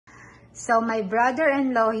So my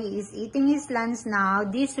brother-in-law, he is eating his lunch now.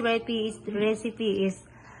 This recipe is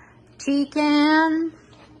chicken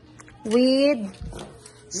with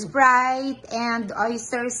Sprite and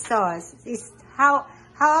oyster sauce. How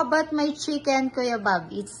about my chicken, Kuya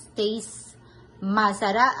Bob? It tastes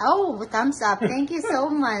masarap. Oh, thumbs up. Thank you so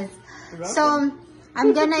much. So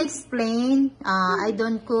I'm gonna explain. I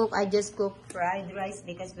don't cook. I just cook fried rice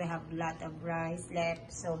because we have a lot of rice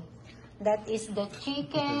left. So that is the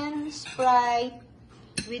chicken Sprite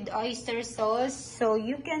with oyster sauce. So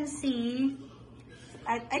you can see,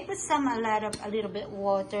 I put a little bit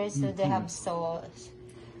water so they have sauce.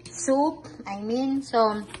 Soup, I mean.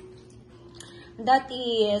 So that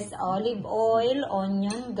is olive oil,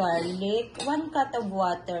 onion, garlic, 1 cup of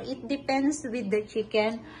water. It depends with the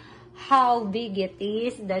chicken, how big it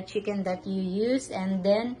is, the chicken that you use, and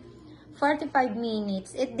then 45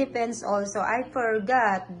 minutes. It depends also. I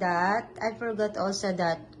forgot also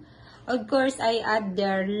that, of course, I add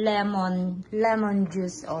their lemon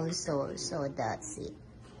juice also. So that's it.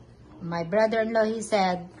 My brother-in-law, he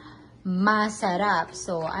said, masarap.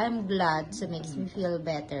 So I'm glad. So makes me feel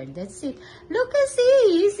better. That's it. Look at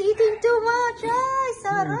he's eating too much. Ay,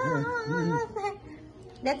 sarap.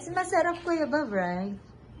 That's masarap, Kuya Bob, right?